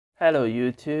Hello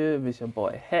YouTube, it's your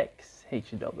boy Hexx,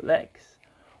 H-double-X.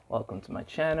 Welcome to my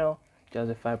channel.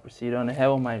 Just if I proceed on ahead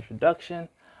with my introduction,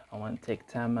 I want to take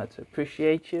time out to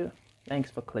appreciate you. Thanks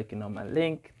for clicking on my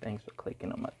link, thanks for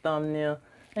clicking on my thumbnail,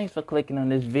 thanks for clicking on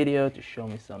this video to show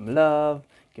me some love,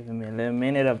 giving me a little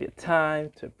minute of your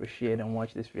time to appreciate and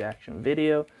watch this reaction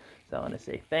video. So I want to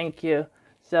say thank you.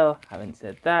 So having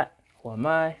said that, who am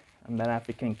I? I'm an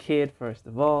African kid, first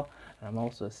of all. I'm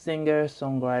also a singer,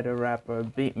 songwriter, rapper,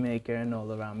 beat maker, and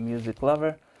all-around music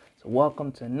lover. So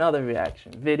welcome to another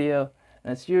reaction video.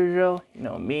 And as usual, you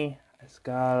know me, I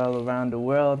scout all around the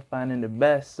world finding the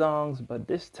best songs, but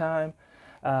this time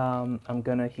I'm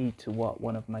gonna heed to what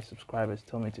one of my subscribers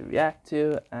told me to react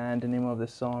to, and the name of the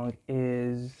song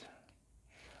is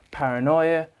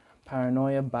Paranoia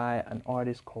by an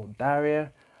artist called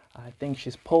Daria. I think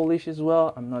she's Polish as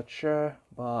well, I'm not sure,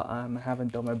 but I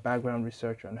haven't done my background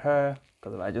research on her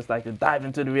because I just like to dive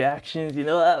into the reactions, you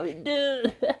know how we do.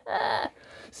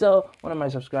 So one of my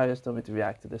subscribers told me to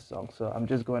react to this song, so I'm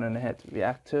just going on ahead to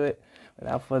react to it.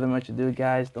 Without further much ado,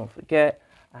 guys, don't forget,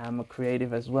 I'm a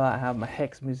creative as well. I have my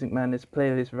Hexx Music Madness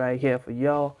playlist right here for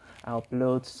y'all. I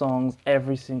upload songs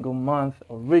every single month,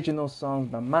 original songs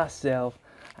by myself,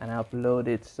 and I upload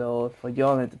it so for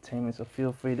y'all entertainment, so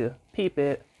feel free to peep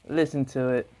it, listen to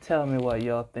it, tell me what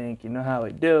y'all think, you know how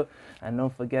I do. And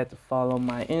don't forget to follow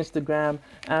my Instagram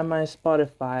and my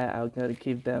Spotify. I'm going to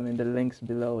keep them in the links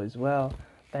below as well.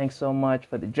 Thanks so much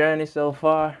for the journey so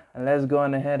far, and let's go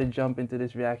on ahead and jump into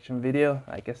this reaction video.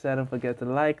 Like I said, don't forget to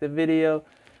like the video,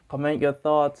 comment your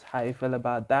thoughts, how you feel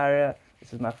about Daria.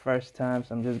 This is my first time,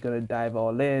 so I'm just going to dive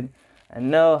all in,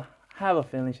 and I have a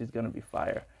feeling she's going to be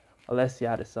fire. Well, let's see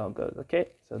how the song goes, okay?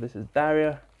 So this is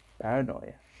Daria,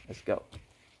 Paranoia. Let's go.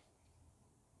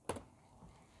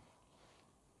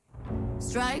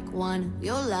 Strike one,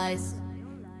 your lies.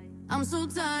 I'm so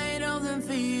tired of them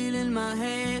feeling my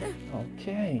head.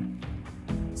 Okay.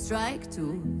 Strike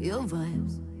two, your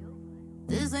vibes.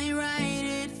 This ain't right,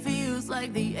 it feels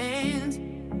like the end.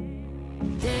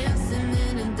 Dancing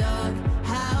in the dark,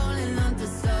 howling under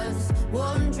stars,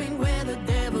 wondering where the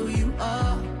devil you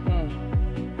are.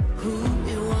 Who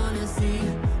you wanna see,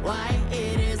 why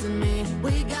it isn't me.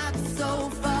 We got so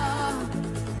far,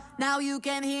 now you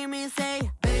can hear me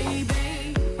say,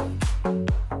 baby,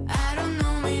 I don't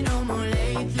know me no more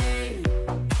lately.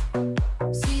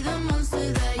 See the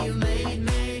monster that you made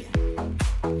me.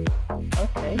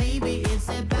 Okay. Maybe it's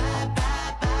a bad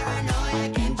paranoia.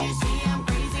 Can't you see I'm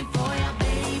crazy for you,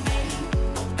 baby?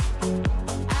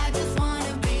 I just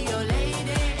wanna be your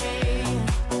lady.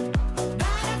 But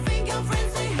I think your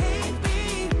friends they hate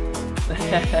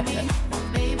me.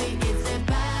 Maybe it's a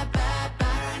bad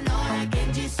paranoia.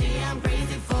 Can't you see I'm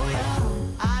crazy for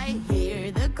you? I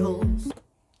hear the ghost.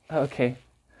 Okay.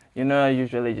 You know, I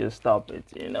usually just stop it,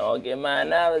 you know, get my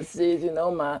analysis, you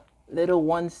know, my little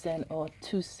 1 cent or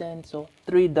 2 cents or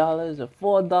 $3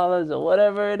 or $4 or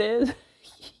whatever it is.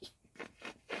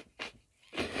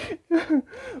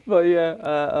 But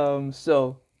yeah,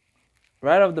 so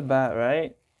right off the bat,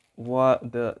 right,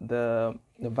 what the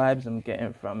vibes I'm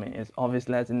getting from it is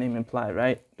obviously, as the name implied,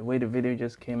 right, the way the video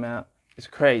just came out is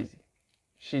crazy.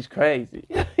 She's crazy.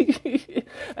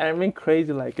 And I mean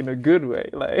crazy like in a good way,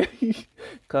 like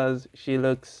because she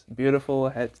looks beautiful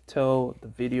head to toe, the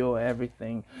video,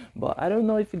 everything. But I don't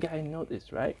know if you guys know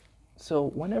this, right?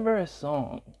 So whenever a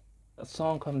song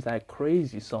comes out,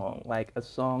 crazy song, like a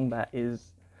song that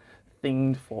is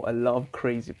themed for a love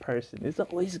crazy person, it's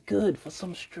always good for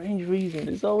some strange reason.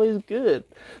 It's always good.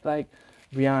 Like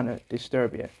Rihanna,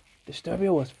 Disturbia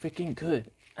was freaking good,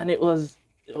 and it was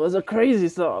a crazy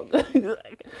song.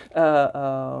 Like,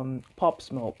 Pop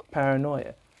Smoke,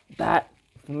 Paranoia. That,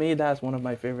 for me, that's one of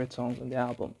my favorite songs on the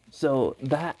album. So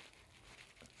that,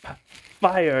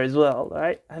 fire as well,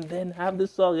 right? And then have the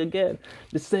song again,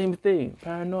 the same thing,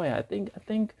 Paranoia. I think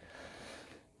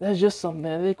there's just something.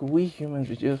 I think we humans,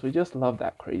 we just love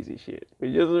that crazy shit.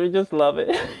 We just love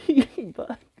it.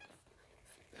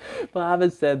 But having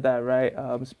said that, right,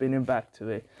 spinning back to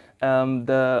it,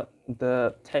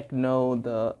 the techno,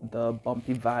 the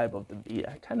bumpy vibe of the beat,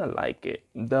 I kind of like it.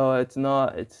 Though it's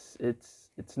not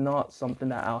something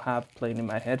that I'll have playing in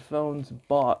my headphones.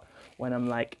 But when I'm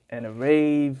like in a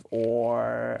rave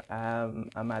or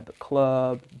I'm at the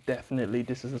club, definitely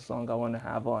this is a song I want to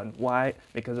have on. Why?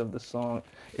 Because of the song.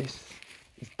 It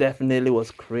definitely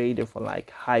was created for like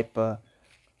hyper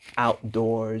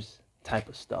outdoors type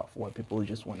of stuff where people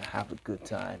just want to have a good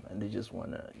time and they just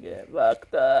want to get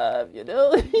fucked up, you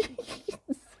know.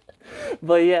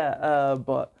 But yeah,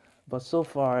 but so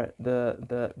far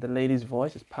the lady's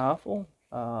voice is powerful.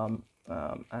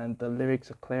 and the lyrics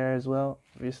are clear as well.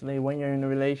 Obviously, when you're in a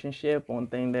relationship, one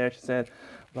thing there, she said,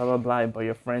 blah blah blah, but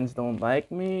your friends don't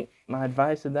like me. My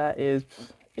advice to that is,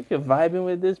 if you're vibing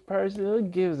with this person, who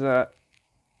gives a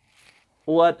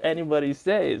what anybody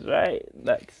says, right?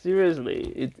 Like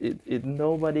seriously, it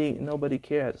nobody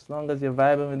cares. As long as you're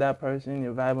vibing with that person,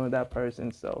 you're vibing with that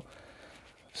person. So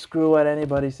screw what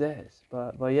anybody says.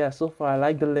 But yeah, so far I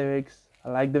like the lyrics.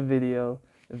 I like the video.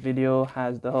 The video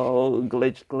has the whole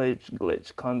glitch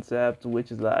concept,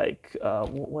 which is like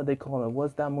what they call it.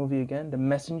 What's that movie again? The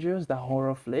Messengers, that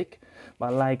horror flick.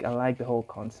 But I like the whole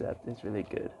concept. It's really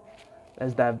good.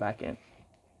 Let's dive back in.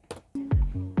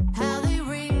 How they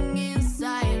ring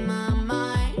inside my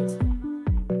mind.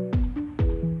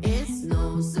 It's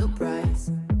no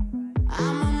surprise.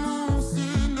 I'm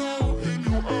emotional in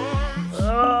your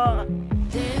eyes.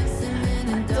 Dancing in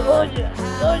the dark.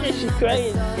 Told you she's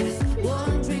crazy.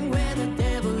 Wondering where the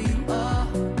devil you are.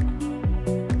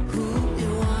 Who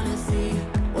you wanna see?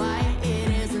 Why it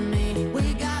isn't me?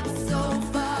 We got so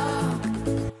far.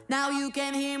 Now you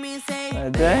can hear me say,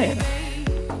 Damn.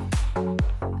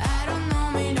 I don't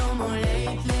know me no more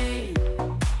lately.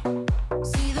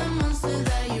 See the monsters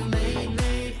that you made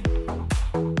me.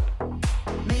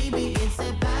 Maybe it's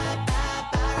a bad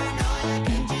paranoia.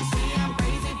 Can't you see I'm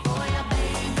crazy for you,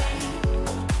 baby?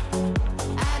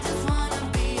 I just wanna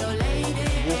be your lady.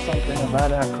 There's something about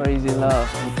that crazy love.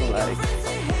 People like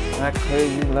that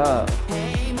crazy love.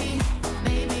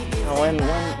 And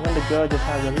when the girl just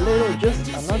has a little,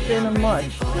 I'm not saying a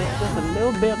much, just a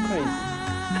little bit crazy.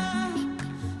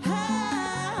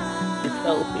 It's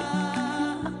healthy.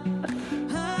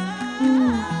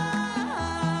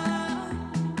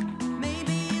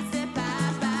 Maybe it's a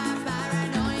bad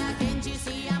paranoia. Can't you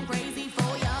see I'm crazy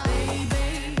for you,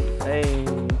 baby? Hey,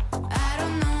 I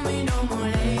don't know me no more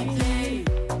lately.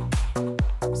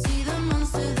 See the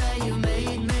monsters that you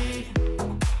made me.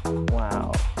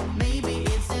 wow. Maybe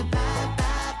it's a bad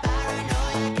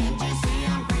paranoia. Can't you see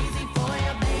I'm crazy for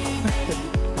you, baby?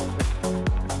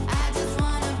 I just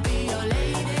wanna be your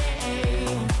lady.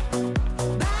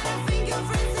 But I think your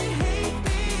friends they hate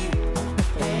me.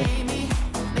 Hate me.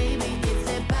 Maybe it's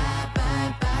a bad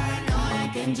paranoia.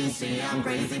 Can't you see I'm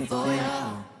crazy for you?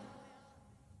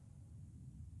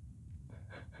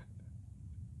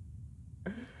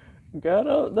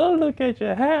 Girl, don't look at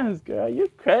your hands, girl. You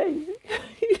crazy.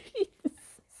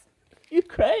 You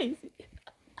crazy.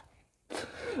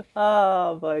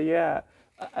 But yeah,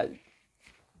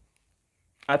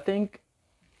 I think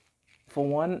for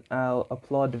one, I'll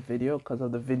applaud the video because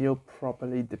of the video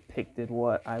properly depicted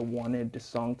what I wanted the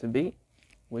song to be,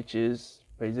 which is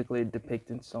basically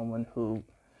depicting someone who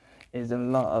is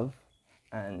in love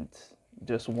and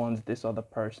just wants this other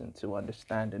person to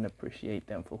understand and appreciate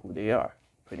them for who they are.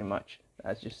 Pretty much,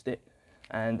 that's just it.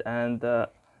 And the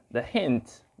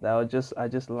hint that I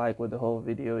just like with the whole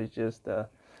video is just the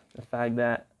fact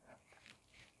that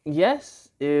yes,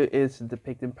 it's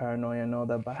depicting paranoia and all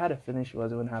that, but I had a feeling she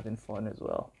was even having fun as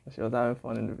well. She was having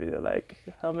fun in the video. Like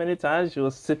how many times she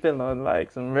was sipping on like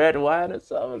some red wine or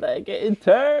something, like getting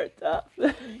turned up.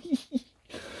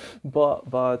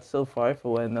 But so far, if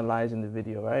we're analyzing the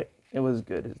video, right, it was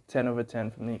good. It's 10 over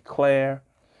 10 for me. Clear.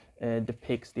 It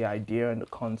depicts the idea and the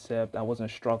concept. I wasn't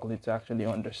struggling to actually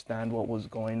understand what was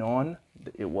going on.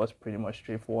 It was pretty much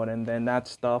straightforward. And then that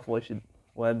stuff, what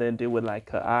they did with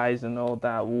like her eyes and all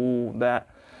that, ooh, that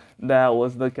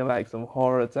was looking like some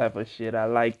horror type of shit. I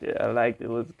liked it. It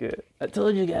was good. I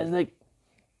told you guys, like,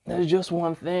 there's just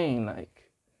one thing,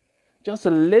 like, just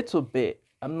a little bit.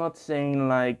 I'm not saying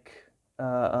like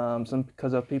some,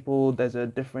 because of people, there's a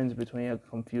difference between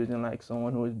confusing like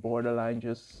someone who is borderline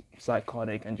just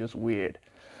psychotic and just weird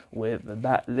with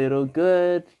that little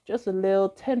good, just a little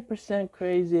 10%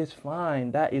 crazy is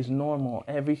fine. That is normal.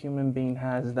 Every human being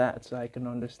has that, so I can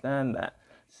understand that.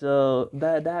 So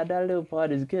that little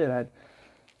part is good. And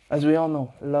as we all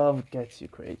know, love gets you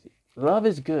crazy. Love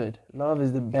is good. Love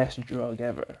is the best drug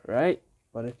ever, right?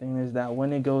 But the thing is that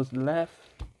when it goes left,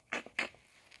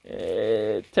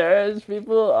 it turns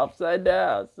people upside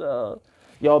down. So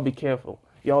y'all be careful.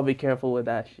 Y'all be careful with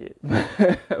that shit.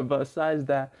 But besides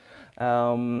that,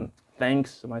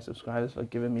 thanks to my subscribers for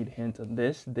giving me the hint on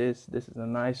this. This is a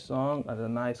nice song, a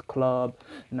nice club,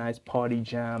 nice party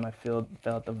jam. I felt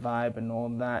the vibe and all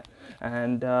that.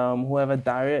 And whoever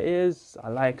Daria is, I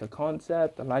like her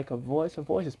concept. I like her voice. Her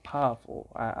voice is powerful.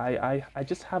 I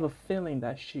just have a feeling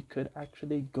that she could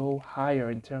actually go higher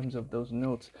in terms of those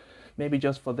notes. Maybe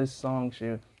just for this song,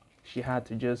 she had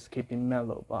to just keep it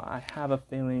mellow. But I have a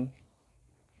feeling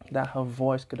that her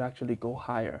voice could actually go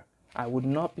higher. I would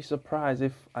not be surprised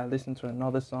if I listen to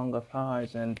another song of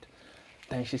hers and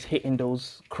then she's hitting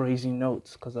those crazy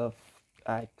notes because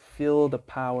I feel the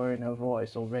power in her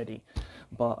voice already.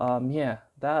 But yeah,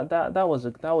 that was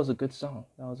a good song.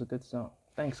 That was a good song.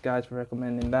 Thanks guys for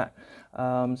recommending that.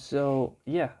 So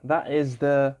yeah, that is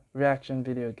the reaction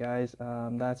video, guys.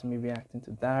 That's me reacting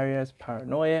to Daria's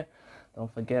Paranoia.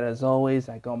 Don't forget, as always,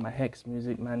 I got my Hexx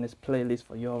Music Madness playlist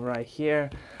for you all right here.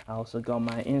 I also got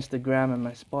my Instagram and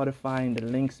my Spotify in the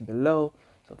links below.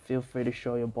 So feel free to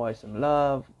show your boy some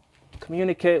love.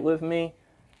 Communicate with me.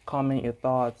 Comment your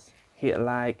thoughts. Hit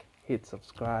like. Hit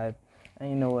subscribe. And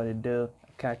you know what to do.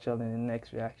 I'll catch you all in the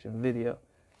next reaction video.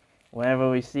 Whenever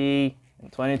we see in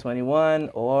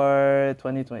 2021 or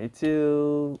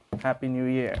 2022, Happy New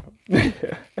Year.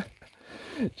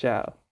 Ciao.